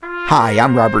Hi,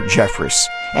 I'm Robert Jeffress,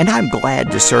 and I'm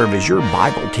glad to serve as your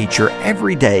Bible teacher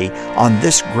every day on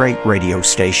this great radio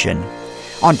station.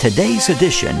 On today's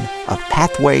edition of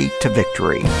Pathway to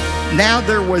Victory. Now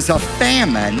there was a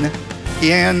famine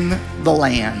in the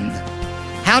land.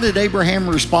 How did Abraham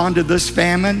respond to this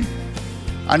famine?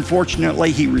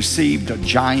 Unfortunately, he received a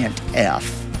giant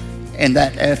F, and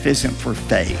that F isn't for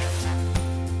faith.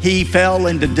 He fell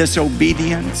into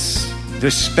disobedience,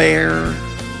 despair,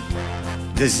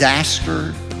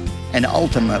 disaster, and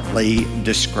ultimately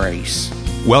disgrace.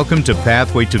 Welcome to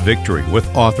Pathway to Victory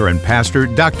with author and pastor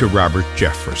Dr. Robert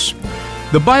Jeffress.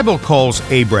 The Bible calls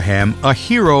Abraham a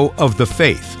hero of the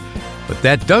faith, but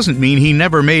that doesn't mean he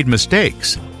never made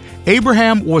mistakes.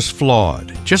 Abraham was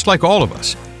flawed, just like all of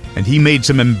us, and he made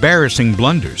some embarrassing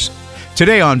blunders.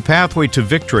 Today on Pathway to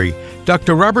Victory,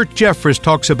 Dr. Robert Jeffress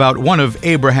talks about one of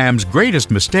Abraham's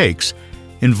greatest mistakes,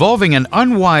 involving an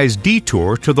unwise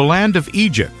detour to the land of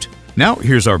Egypt. Now,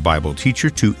 here's our Bible teacher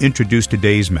to introduce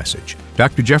today's message.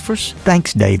 Dr. Jeffress?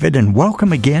 Thanks, David, and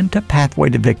welcome again to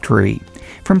Pathway to Victory.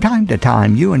 From time to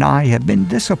time, you and I have been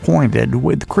disappointed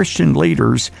with Christian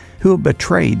leaders who have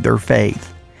betrayed their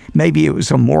faith. Maybe it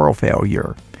was a moral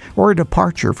failure or a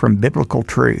departure from biblical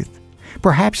truth.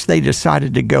 Perhaps they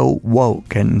decided to go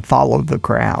woke and follow the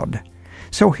crowd.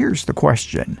 So here's the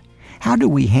question. How do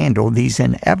we handle these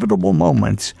inevitable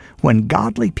moments when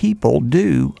godly people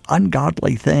do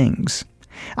ungodly things?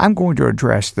 I'm going to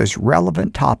address this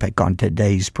relevant topic on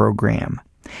today's program.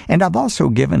 And I've also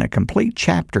given a complete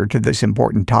chapter to this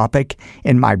important topic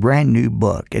in my brand new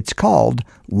book. It's called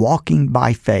Walking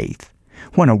by Faith.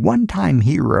 When a one-time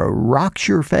hero rocks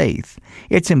your faith,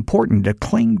 it's important to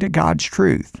cling to God's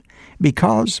truth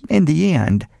because, in the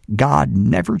end, God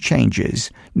never changes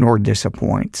nor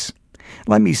disappoints.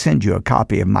 Let me send you a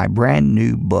copy of my brand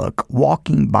new book,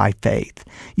 Walking by Faith.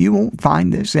 You won't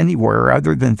find this anywhere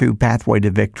other than through Pathway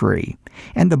to Victory.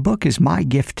 And the book is my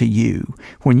gift to you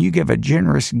when you give a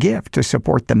generous gift to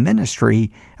support the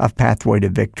ministry of Pathway to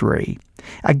Victory.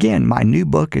 Again, my new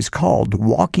book is called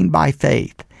Walking by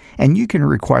Faith, and you can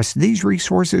request these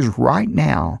resources right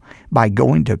now by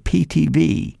going to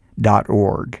ptv.org.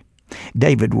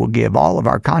 David will give all of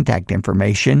our contact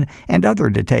information and other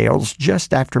details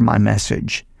just after my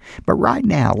message. But right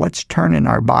now, let's turn in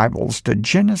our Bibles to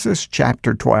Genesis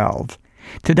chapter 12.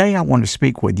 Today I want to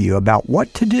speak with you about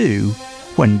what to do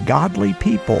when godly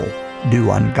people do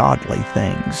ungodly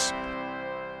things.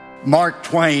 Mark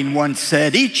Twain once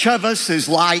said, "Each of us is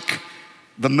like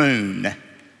the moon.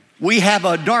 We have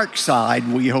a dark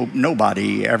side we hope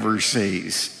nobody ever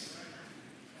sees."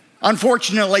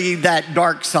 Unfortunately, that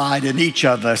dark side in each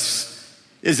of us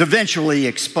is eventually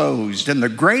exposed, and the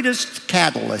greatest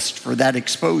catalyst for that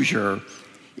exposure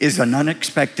is an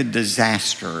unexpected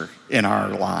disaster in our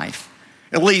life.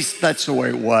 At least that's the way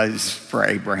it was for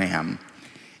Abraham.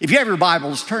 If you have your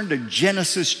Bibles, turn to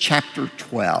Genesis chapter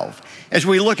 12 as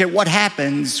we look at what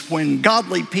happens when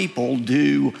godly people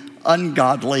do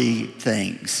ungodly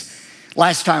things.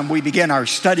 Last time we began our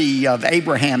study of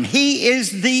Abraham, he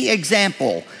is the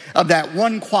example of that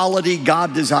one quality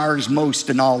God desires most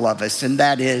in all of us, and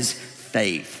that is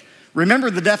faith. Remember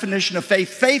the definition of faith?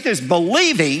 Faith is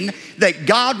believing that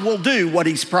God will do what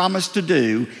he's promised to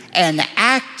do and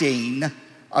acting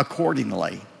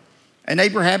accordingly. And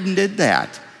Abraham did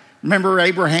that. Remember,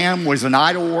 Abraham was an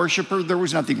idol worshiper. There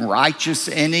was nothing righteous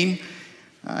in him.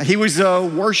 He was a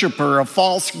worshiper of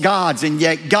false gods, and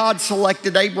yet God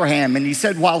selected Abraham, and he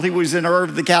said while he was in Ur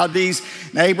of the Chaldees,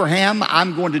 "Abraham,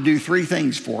 I'm going to do three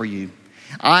things for you.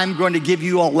 I'm going to give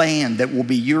you a land that will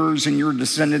be yours and your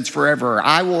descendants forever.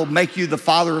 I will make you the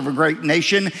father of a great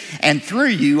nation, and through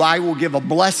you I will give a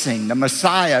blessing, the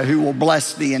Messiah who will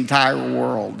bless the entire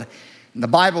world." And the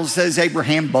Bible says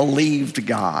Abraham believed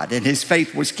God, and his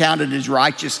faith was counted as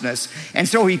righteousness. And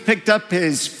so he picked up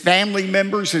his family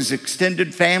members, his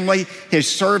extended family, his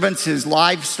servants, his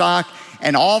livestock,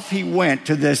 and off he went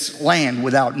to this land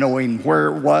without knowing where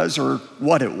it was or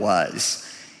what it was.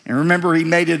 And remember, he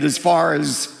made it as far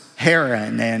as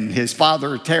Haran, and his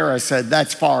father Terah said,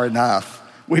 "That's far enough.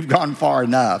 We've gone far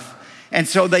enough." And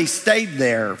so they stayed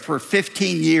there for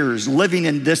 15 years, living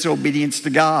in disobedience to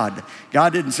God.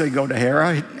 God didn't say go to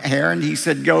Haran. He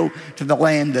said go to the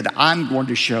land that I'm going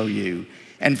to show you.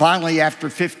 And finally, after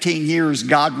 15 years,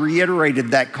 God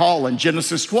reiterated that call in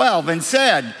Genesis 12 and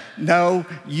said, "No,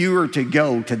 you are to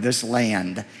go to this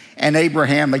land." And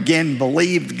Abraham again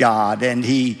believed God, and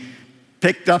he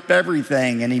picked up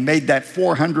everything, and he made that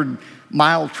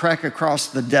 400-mile trek across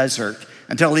the desert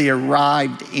until he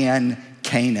arrived in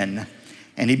Canaan.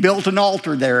 And he built an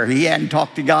altar there. He hadn't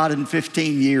talked to God in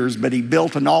 15 years, but he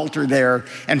built an altar there.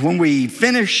 And when we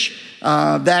finish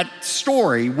that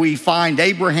story, we find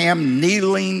Abraham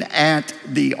kneeling at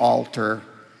the altar.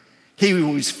 He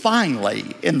was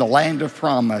finally in the land of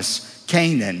promise,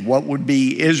 Canaan, what would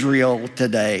be Israel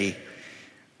today.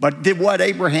 But what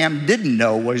Abraham didn't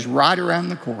know was right around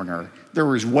the corner, there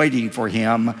was waiting for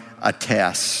him a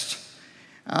test.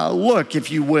 Look, if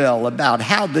you will, about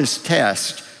how this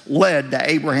test led to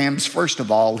Abraham's, first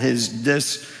of all, his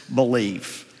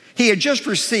disbelief. He had just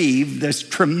received this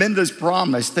tremendous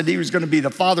promise that he was going to be the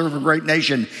father of a great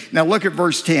nation. Now look at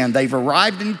verse 10. They've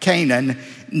arrived in Canaan.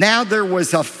 Now there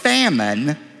was a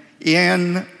famine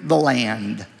in the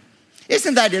land.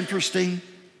 Isn't that interesting?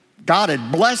 God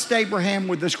had blessed Abraham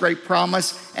with this great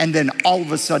promise, and then all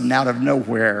of a sudden, out of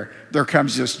nowhere, there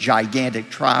comes this gigantic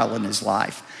trial in his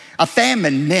life. A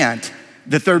famine meant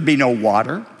that there'd be no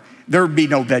water, there would be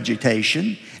no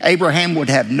vegetation. Abraham would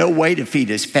have no way to feed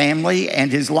his family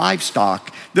and his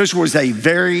livestock. This was a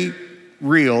very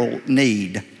real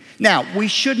need. Now, we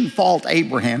shouldn't fault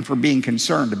Abraham for being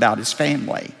concerned about his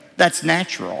family. That's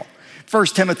natural. 1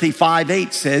 Timothy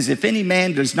 5:8 says, if any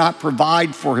man does not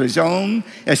provide for his own,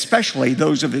 especially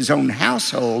those of his own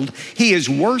household, he is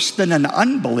worse than an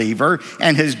unbeliever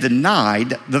and has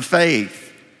denied the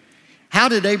faith. How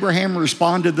did Abraham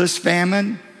respond to this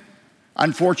famine?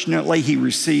 Unfortunately, he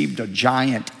received a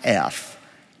giant F,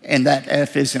 and that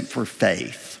F isn't for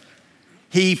faith.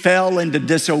 He fell into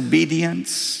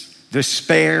disobedience,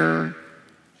 despair,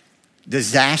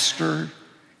 disaster,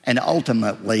 and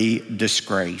ultimately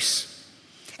disgrace.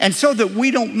 And so that we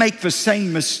don't make the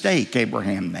same mistake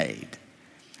Abraham made,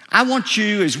 I want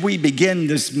you, as we begin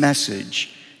this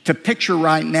message, to picture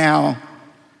right now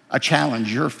a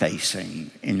challenge you're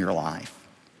facing in your life.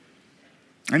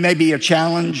 It may be a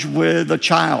challenge with a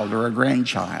child or a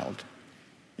grandchild.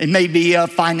 It may be a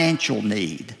financial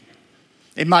need.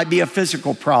 It might be a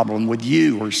physical problem with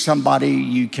you or somebody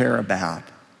you care about.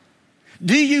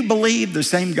 Do you believe the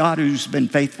same God who's been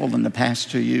faithful in the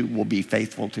past to you will be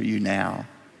faithful to you now?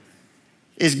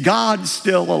 Is God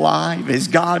still alive? Is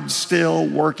God still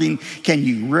working? Can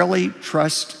you really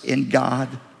trust in God?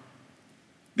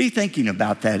 Be thinking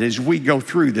about that as we go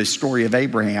through this story of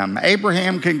Abraham.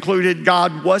 Abraham concluded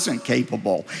God wasn't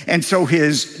capable, and so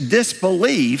his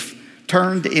disbelief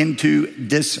turned into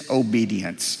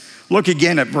disobedience. Look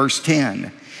again at verse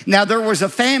 10. Now there was a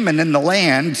famine in the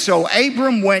land, so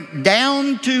Abram went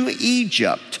down to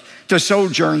Egypt to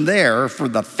sojourn there, for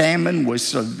the famine was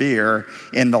severe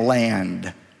in the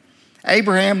land.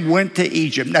 Abraham went to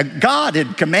Egypt. Now God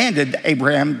had commanded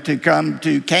Abraham to come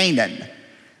to Canaan.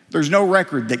 There's no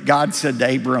record that God said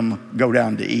to Abram, go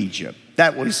down to Egypt.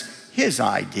 That was his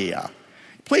idea.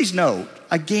 Please note,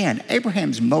 again,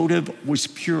 Abraham's motive was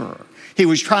pure. He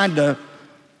was trying to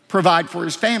provide for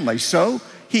his family. So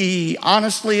he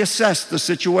honestly assessed the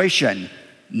situation.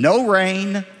 No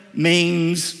rain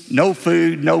means no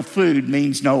food. No food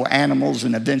means no animals,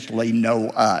 and eventually no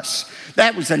us.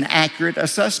 That was an accurate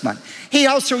assessment. He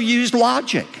also used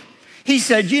logic. He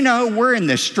said, we're in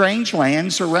this strange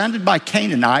land surrounded by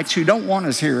Canaanites who don't want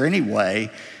us here anyway.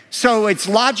 So it's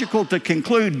logical to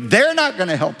conclude they're not going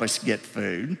to help us get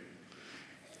food.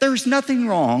 There's nothing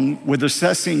wrong with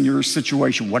assessing your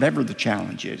situation, whatever the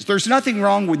challenge is. There's nothing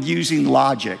wrong with using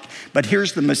logic. But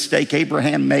here's the mistake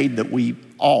Abraham made that we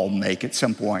all make at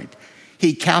some point.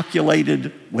 He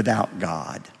calculated without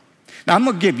God. Now, I'm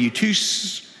going to give you 2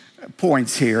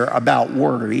 points here about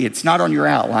worry. It's not on your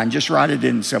outline. Just write it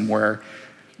in somewhere.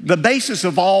 The basis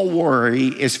of all worry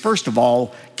is, first of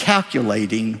all,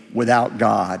 calculating without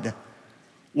God.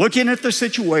 Looking at the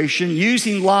situation,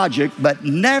 using logic, but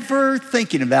never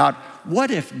thinking about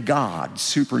what if God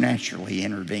supernaturally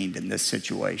intervened in this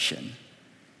situation.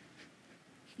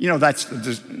 That's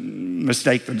the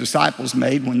mistake the disciples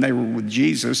made when they were with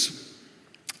Jesus.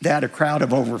 They had a crowd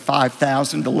of over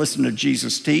 5,000 to listen to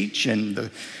Jesus teach, and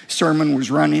the sermon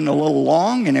was running a little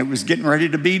long, and it was getting ready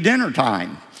to be dinner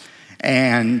time.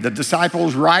 And the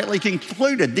disciples rightly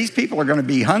concluded, these people are going to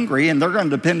be hungry, and they're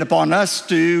going to depend upon us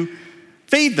to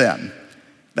feed them.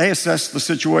 They assessed the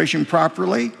situation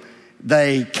properly.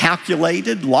 They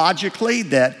calculated logically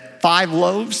that 5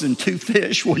 loaves and 2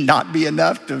 fish would not be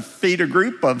enough to feed a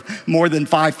group of more than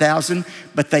 5,000,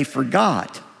 but they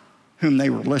forgot whom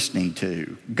they were listening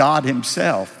to, God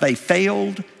himself. They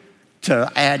failed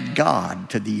to add God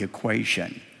to the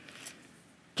equation.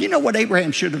 Do you know what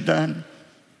Abraham should have done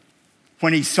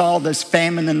when he saw this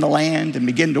famine in the land and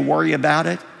began to worry about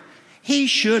it? He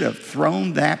should have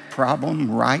thrown that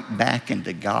problem right back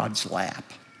into God's lap.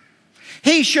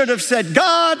 He should have said,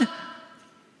 God,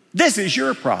 this is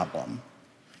your problem.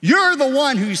 You're the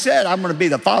one who said, I'm going to be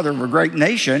the father of a great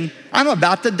nation. I'm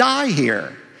about to die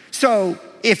here. So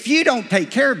if you don't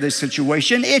take care of this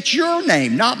situation, it's your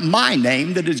name, not my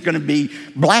name, that is going to be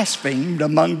blasphemed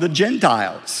among the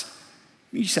Gentiles.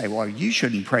 You say, well, you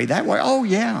shouldn't pray that way. Oh,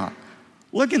 yeah.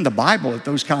 Look in the Bible at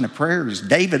those kind of prayers.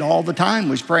 David all the time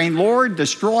was praying, Lord,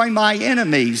 destroy my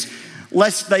enemies,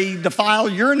 lest they defile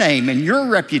your name and your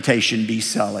reputation be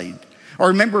sullied. Or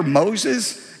remember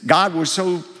Moses? God was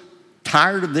so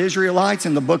tired of the Israelites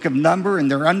in the book of Numbers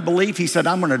and their unbelief. He said,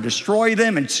 I'm going to destroy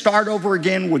them and start over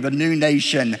again with a new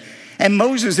nation. And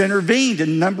Moses intervened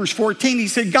in Numbers 14. He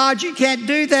said, God, you can't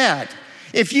do that.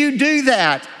 If you do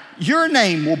that, your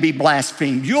name will be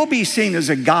blasphemed. You'll be seen as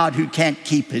a God who can't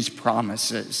keep his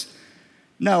promises.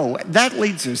 No, that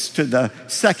leads us to the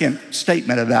second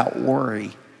statement about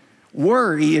worry.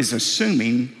 Worry is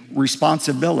assuming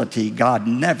responsibility God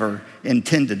never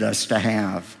intended us to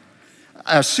have.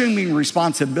 Assuming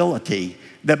responsibility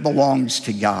that belongs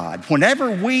to God. Whenever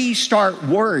we start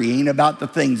worrying about the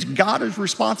things God is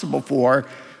responsible for,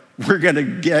 we're going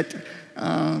to get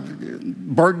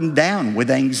burdened down with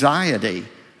anxiety.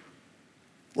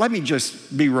 Let me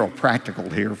just be real practical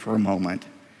here for a moment.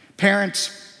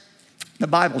 Parents, the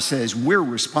Bible says we're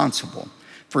responsible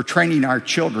for training our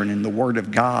children in the Word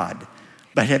of God.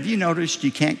 But have you noticed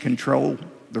you can't control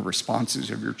the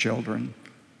responses of your children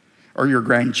or your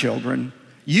grandchildren?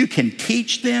 You can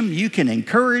teach them, you can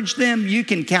encourage them, you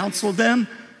can counsel them,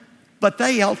 but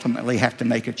they ultimately have to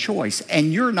make a choice,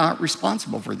 and you're not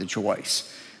responsible for the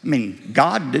choice. I mean,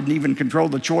 God didn't even control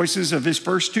the choices of his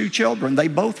first two children. They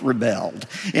both rebelled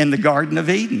in the Garden of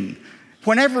Eden.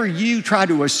 Whenever you try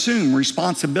to assume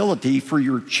responsibility for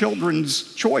your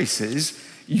children's choices,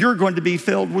 you're going to be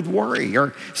filled with worry.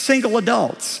 Or single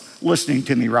adults listening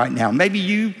to me right now, maybe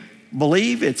you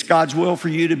believe it's God's will for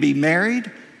you to be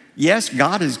married. Yes,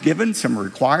 God has given some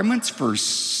requirements for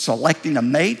selecting a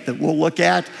mate that we'll look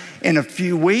at in a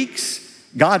few weeks.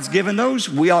 God's given those.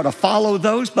 We ought to follow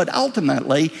those. But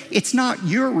ultimately, it's not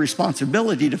your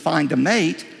responsibility to find a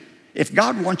mate. If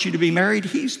God wants you to be married,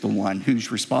 he's the one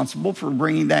who's responsible for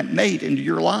bringing that mate into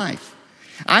your life.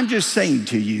 I'm just saying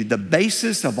to you, the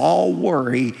basis of all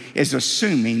worry is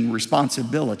assuming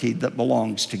responsibility that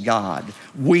belongs to God.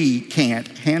 We can't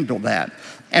handle that.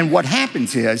 And what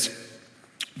happens is,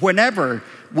 whenever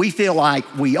we feel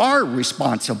like we are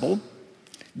responsible,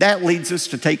 that leads us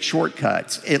to take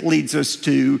shortcuts. It leads us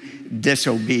to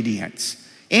disobedience.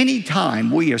 Anytime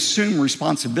we assume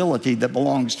responsibility that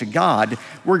belongs to God,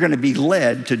 we're going to be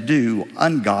led to do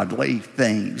ungodly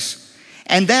things.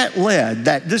 And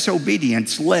that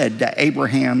disobedience led to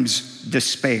Abraham's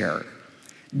despair.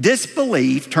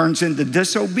 Disbelief turns into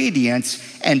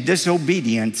disobedience, and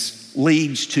disobedience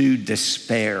leads to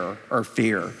despair or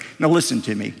fear. Now listen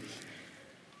to me.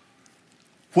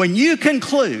 When you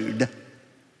conclude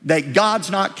that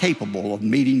God's not capable of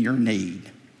meeting your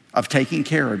need, of taking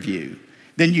care of you,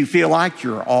 then you feel like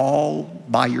you're all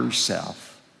by yourself.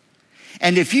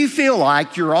 And if you feel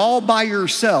like you're all by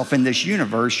yourself in this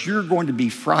universe, you're going to be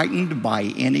frightened by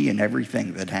any and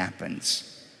everything that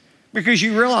happens. Because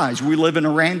you realize we live in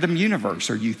a random universe,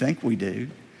 or you think we do.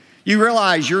 You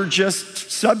realize you're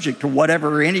just subject to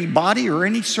whatever anybody or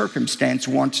any circumstance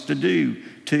wants to do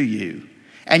to you.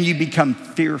 And you become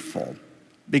fearful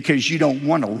because you don't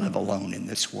want to live alone in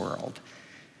this world.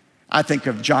 I think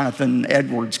of Jonathan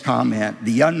Edwards' comment,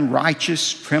 the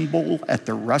unrighteous tremble at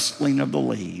the rustling of the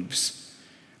leaves.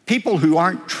 People who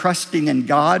aren't trusting in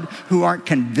God, who aren't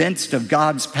convinced of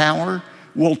God's power,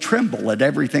 will tremble at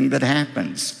everything that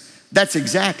happens. That's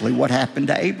exactly what happened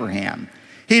to Abraham.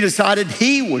 He decided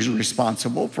he was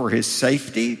responsible for his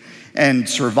safety and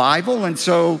survival. And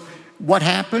so what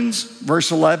happens?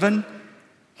 Verse 11,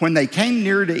 when they came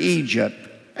near to Egypt,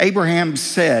 Abraham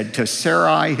said to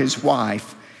Sarai, his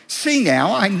wife, "See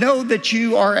now, I know that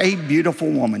you are a beautiful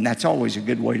woman." That's always a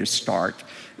good way to start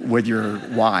with your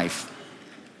wife.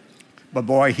 But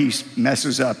boy, he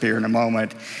messes up here in a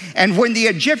moment. "And when the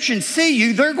Egyptians see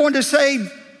you, they're going to say,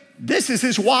 'This is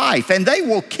his wife,' and they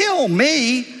will kill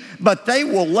me, but they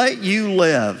will let you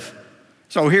live."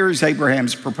 So here's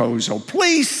Abraham's proposal.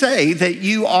 "Please say that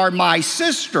you are my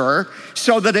sister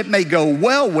so that it may go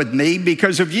well with me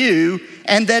because of you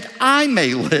and that I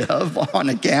may live on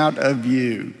account of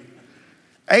you."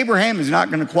 Abraham is not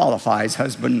going to qualify as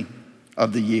husband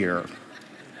of the year.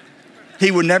 He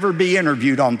would never be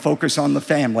interviewed on Focus on the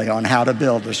Family on how to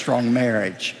build a strong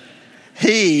marriage.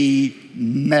 He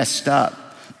messed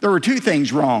up. There were two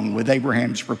things wrong with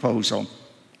Abraham's proposal.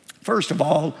 First of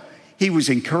all, he was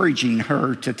encouraging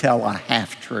her to tell a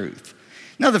half-truth.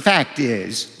 Now, the fact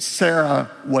is,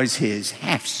 Sarah was his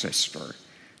half-sister.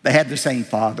 They had the same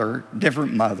father,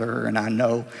 different mother, and I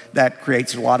know that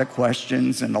creates a lot of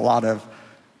questions and a lot of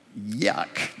yuck.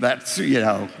 That's,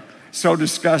 so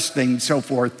disgusting, so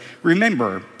forth.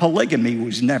 Remember, polygamy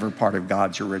was never part of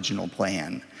God's original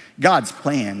plan. God's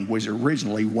plan was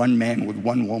originally one man with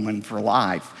one woman for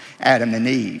life, Adam and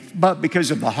Eve. But because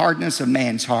of the hardness of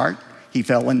man's heart, he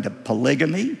fell into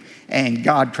polygamy, and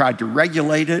God tried to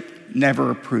regulate it, never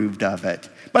approved of it.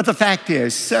 But the fact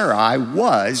is, Sarai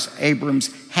was Abram's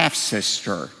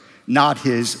half-sister, not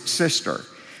his sister.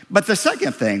 But the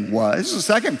second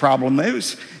problem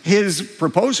is, his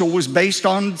proposal was based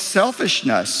on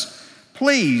selfishness.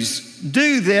 Please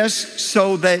do this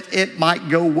so that it might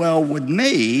go well with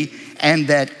me and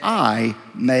that I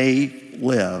may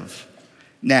live.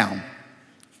 Now,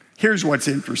 here's what's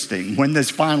interesting. When this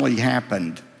finally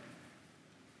happened,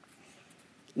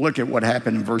 look at what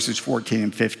happened in verses 14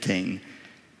 and 15.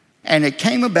 And it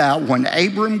came about when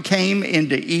Abram came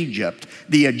into Egypt,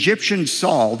 the Egyptians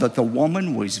saw that the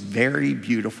woman was very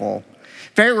beautiful.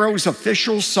 Pharaoh's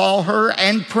officials saw her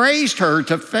and praised her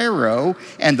to Pharaoh,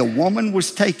 and the woman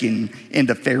was taken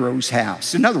into Pharaoh's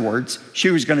house. In other words,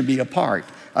 she was going to be a part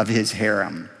of his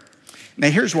harem. Now,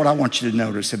 here's what I want you to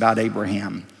notice about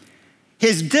Abraham.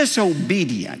 His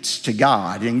disobedience to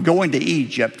God in going to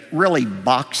Egypt really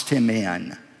boxed him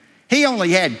in. He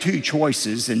only had two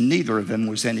choices, and neither of them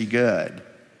was any good.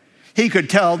 He could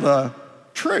tell the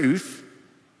truth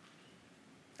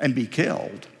and be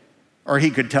killed, or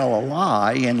he could tell a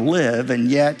lie and live and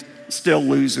yet still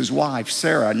lose his wife,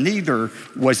 Sarah. Neither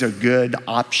was a good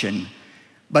option.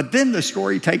 But then the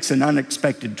story takes an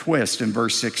unexpected twist in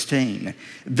verse 16.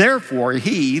 Therefore,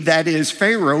 he, that is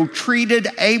Pharaoh, treated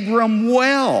Abram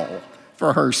well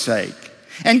for her sake,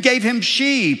 and gave him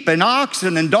sheep and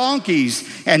oxen and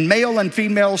donkeys and male and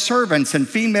female servants and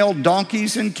female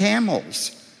donkeys and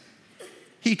camels.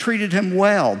 He treated him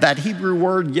well. That Hebrew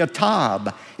word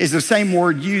yatab is the same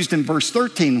word used in verse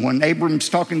 13 when Abram's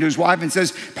talking to his wife and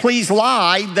says, please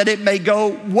lie that it may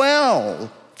go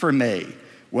well for me.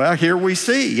 Well, here we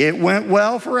see it went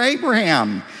well for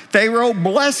Abraham. Pharaoh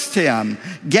blessed him,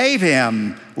 gave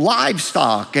him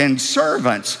livestock and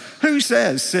servants. Who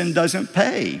says sin doesn't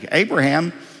pay?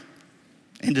 Abraham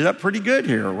ended up pretty good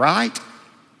here, right?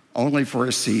 Only for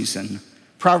a season.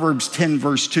 Proverbs 10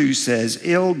 verse 2 says,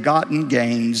 ill-gotten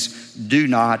gains do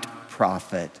not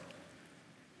profit.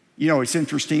 It's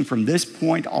interesting, from this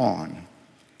point on,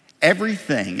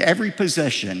 everything, every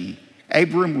possession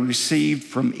Abram received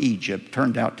from Egypt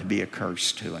turned out to be a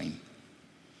curse to him.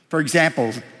 For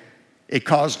example, it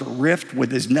caused a rift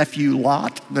with his nephew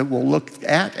Lot that we'll look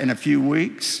at in a few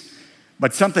weeks.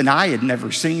 But something I had never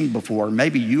seen before,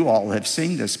 maybe you all have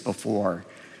seen this before.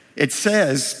 It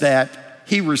says that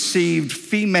he received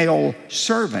female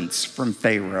servants from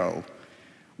Pharaoh.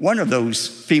 One of those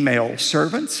female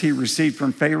servants he received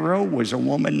from Pharaoh was a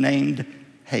woman named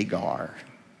Hagar.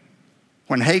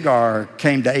 When Hagar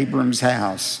came to Abram's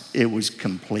house, it was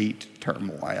complete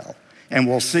turmoil. And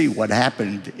we'll see what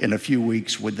happened in a few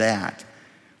weeks with that.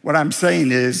 What I'm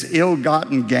saying is,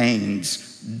 ill-gotten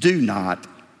gains do not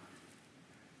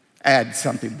add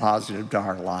something positive to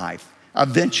our life.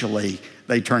 Eventually,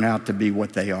 they turn out to be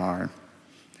what they are.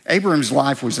 Abram's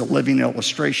life was a living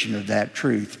illustration of that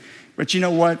truth. But you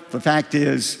know what? The fact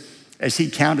is, as he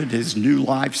counted his new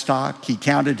livestock, he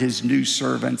counted his new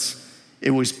servants,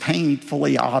 it was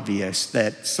painfully obvious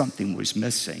that something was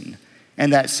missing,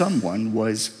 and that someone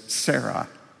was Sarah.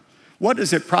 What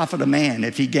does it profit a man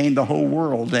if he gained the whole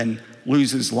world and lose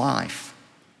his life,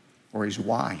 or his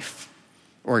wife,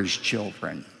 or his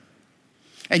children?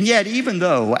 And yet, even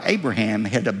though Abraham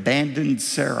had abandoned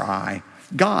Sarai,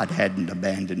 God hadn't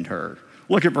abandoned her.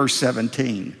 Look at verse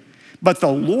 17. But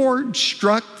the Lord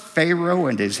struck Pharaoh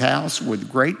and his house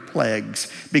with great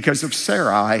plagues because of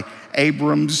Sarai,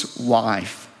 Abram's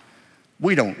wife.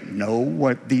 We don't know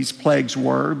what these plagues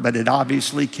were, but it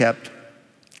obviously kept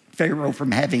Pharaoh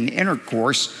from having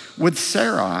intercourse with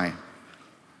Sarai.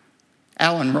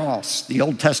 Alan Ross, the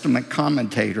Old Testament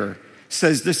commentator,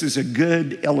 says this is a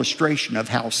good illustration of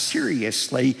how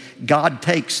seriously God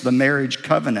takes the marriage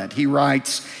covenant. He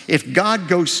writes, if God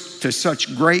goes to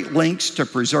such great lengths to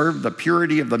preserve the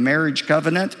purity of the marriage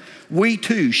covenant, we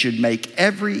too should make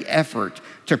every effort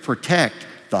to protect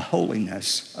the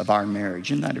holiness of our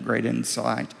marriage. Isn't that a great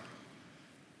insight?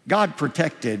 God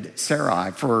protected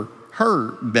Sarai for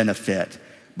her benefit,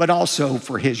 but also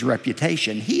for his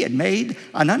reputation. He had made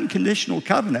an unconditional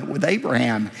covenant with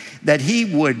Abraham that he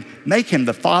would make him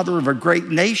the father of a great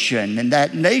nation, and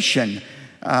that nation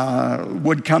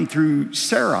would come through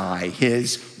Sarai,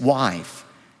 his wife.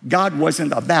 God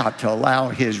wasn't about to allow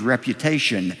his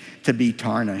reputation to be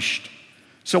tarnished.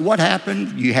 So what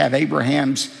happened? You have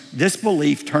Abraham's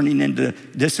disbelief turning into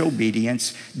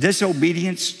disobedience.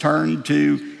 Disobedience turned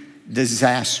to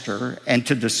disaster and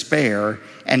to despair.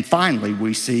 And finally,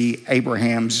 we see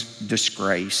Abraham's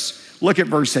disgrace. Look at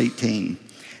verse 18.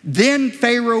 Then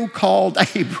Pharaoh called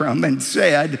Abram and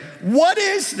said, "What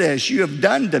is this you have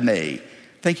done to me?"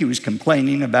 I think he was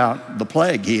complaining about the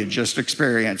plague he had just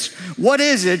experienced. "What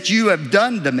is it you have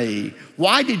done to me?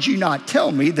 Why did you not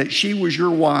tell me that she was your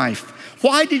wife?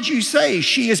 Why did you say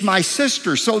she is my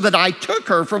sister so that I took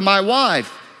her for my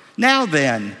wife? Now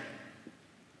then,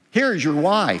 here is your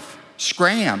wife.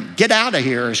 Scram, get out of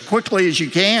here as quickly as you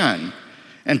can."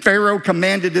 And Pharaoh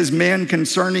commanded his men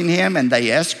concerning him, and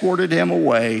they escorted him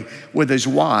away with his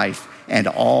wife and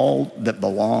all that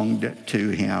belonged to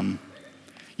him.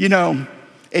 You know,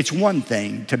 it's one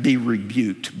thing to be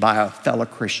rebuked by a fellow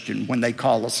Christian when they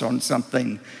call us on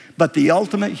something, but the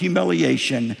ultimate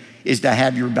humiliation is to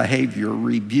have your behavior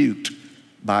rebuked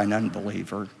by an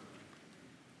unbeliever.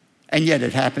 And yet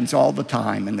it happens all the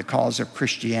time, and the cause of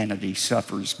Christianity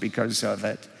suffers because of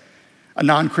it. A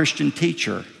non-Christian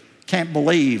teacher can't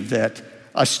believe that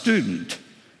a student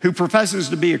who professes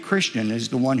to be a Christian is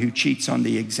the one who cheats on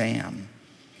the exam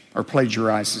or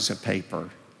plagiarizes a paper.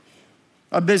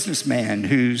 A businessman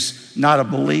who's not a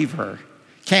believer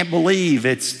can't believe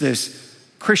it's this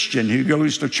Christian who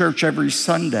goes to church every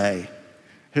Sunday,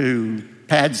 who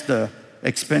pads the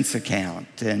expense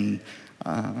account and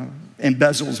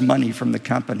embezzles money from the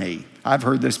company. I've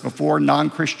heard this before.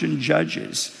 Non-Christian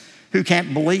judges who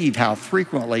can't believe how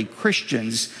frequently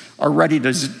Christians are ready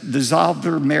to dissolve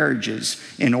their marriages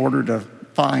in order to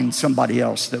find somebody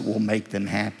else that will make them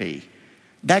happy.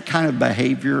 That kind of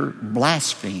behavior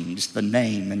blasphemes the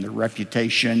name and the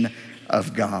reputation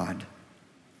of God.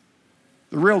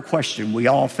 The real question we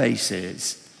all face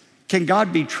is, can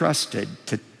God be trusted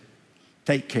to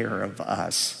take care of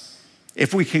us?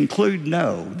 If we conclude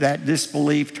no, that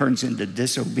disbelief turns into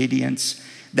disobedience.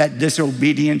 That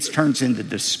disobedience turns into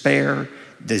despair,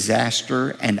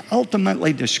 disaster, and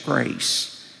ultimately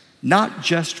disgrace, not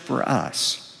just for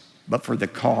us, but for the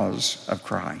cause of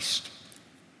Christ.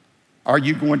 Are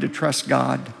you going to trust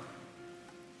God?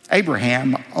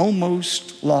 Abraham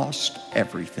almost lost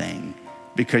everything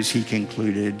because he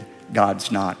concluded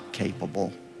God's not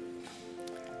capable.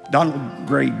 Donald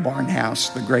Gray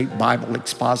Barnhouse, the great Bible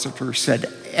expositor, said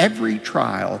every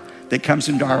trial that comes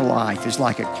into our life is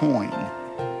like a coin.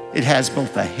 It has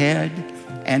both a head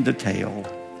and a tail.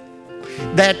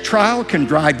 That trial can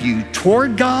drive you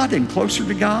toward God and closer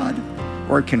to God,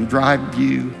 or it can drive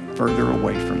you further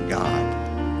away from God.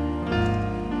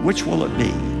 Which will it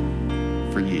be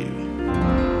for you?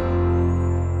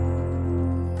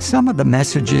 Some of the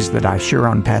messages that I share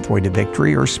on Pathway to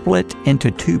Victory are split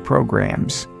into 2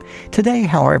 programs. Today,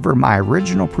 however, my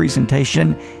original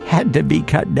presentation had to be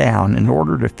cut down in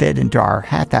order to fit into our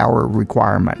half-hour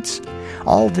requirements.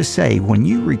 All to say, when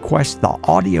you request the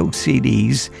audio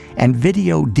CDs and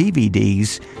video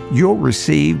DVDs, you'll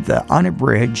receive the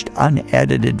unabridged,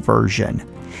 unedited version.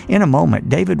 In a moment,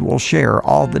 David will share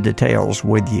all the details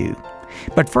with you.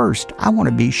 But first, I want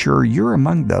to be sure you're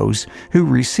among those who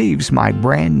receives my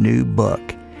brand new book.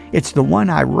 It's the one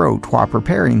I wrote while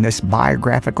preparing this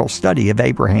biographical study of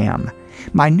Abraham.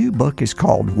 My new book is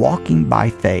called Walking by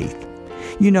Faith.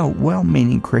 You know,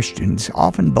 well-meaning Christians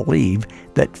often believe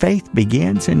that faith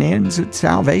begins and ends at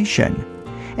salvation,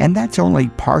 and that's only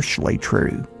partially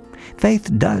true.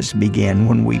 Faith does begin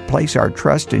when we place our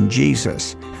trust in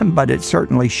Jesus, but it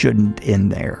certainly shouldn't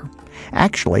end there.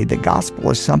 Actually, the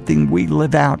gospel is something we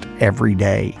live out every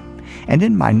day. And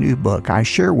in my new book, I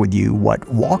share with you what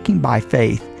walking by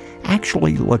faith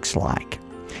actually looks like.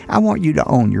 I want you to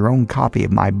own your own copy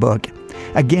of my book.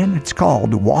 Again, it's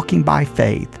called Walking by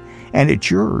Faith, and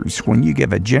it's yours when you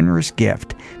give a generous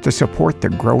gift to support the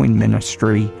growing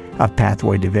ministry of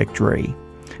Pathway to Victory.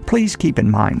 Please keep in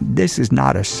mind, this is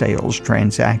not a sales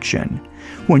transaction.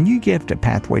 When you give to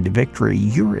Pathway to Victory,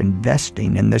 you're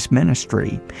investing in this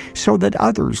ministry so that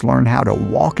others learn how to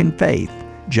walk in faith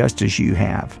just as you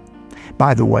have.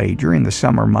 By the way, during the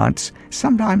summer months,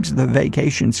 sometimes the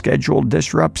vacation schedule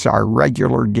disrupts our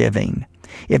regular giving.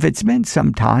 If it's been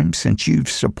some time since you've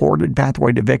supported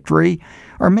Pathway to Victory,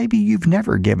 or maybe you've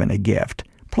never given a gift,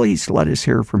 please let us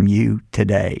hear from you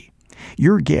today.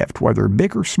 Your gift, whether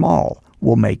big or small,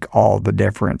 will make all the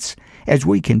difference as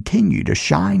we continue to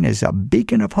shine as a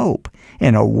beacon of hope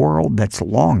in a world that's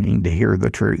longing to hear the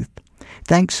truth.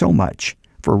 Thanks so much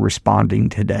for responding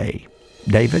today.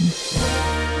 David?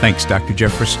 Thanks, Dr.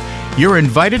 Jeffress. You're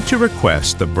invited to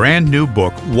request the brand new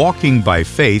book, Walking by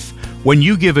Faith, when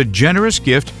you give a generous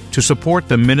gift to support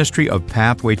the ministry of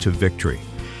Pathway to Victory.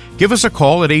 Give us a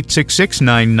call at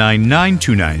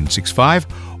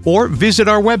 866-999-2965 or visit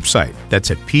our website.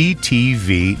 That's at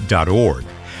ptv.org.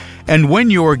 And when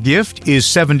your gift is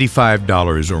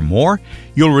 $75 or more,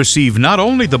 you'll receive not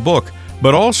only the book,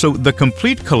 but also the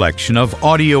complete collection of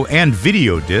audio and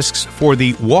video discs for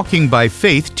the Walking by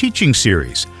Faith teaching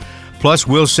series. Plus,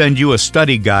 we'll send you a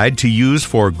study guide to use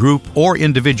for group or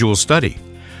individual study.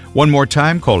 One more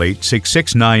time, call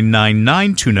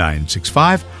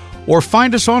 866-999-2965 or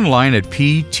find us online at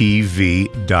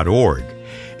ptv.org.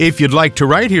 If you'd like to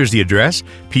write, here's the address: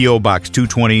 P.O. Box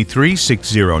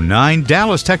 223-609,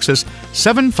 Dallas, Texas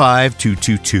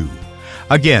 75222.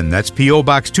 Again, that's P.O.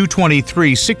 Box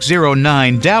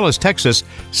 223-609, Dallas, Texas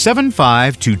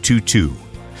 75222.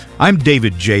 I'm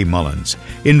David J. Mullins,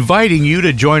 inviting you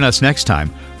to join us next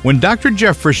time when Dr.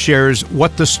 Jeffress shares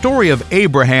what the story of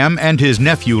Abraham and his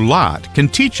nephew Lot can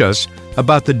teach us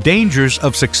about the dangers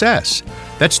of success.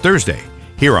 That's Thursday,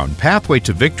 here on Pathway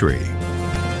to Victory.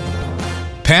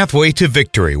 Pathway to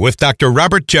Victory with Dr.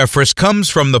 Robert Jeffress comes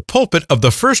from the pulpit of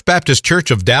the First Baptist Church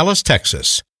of Dallas, Texas.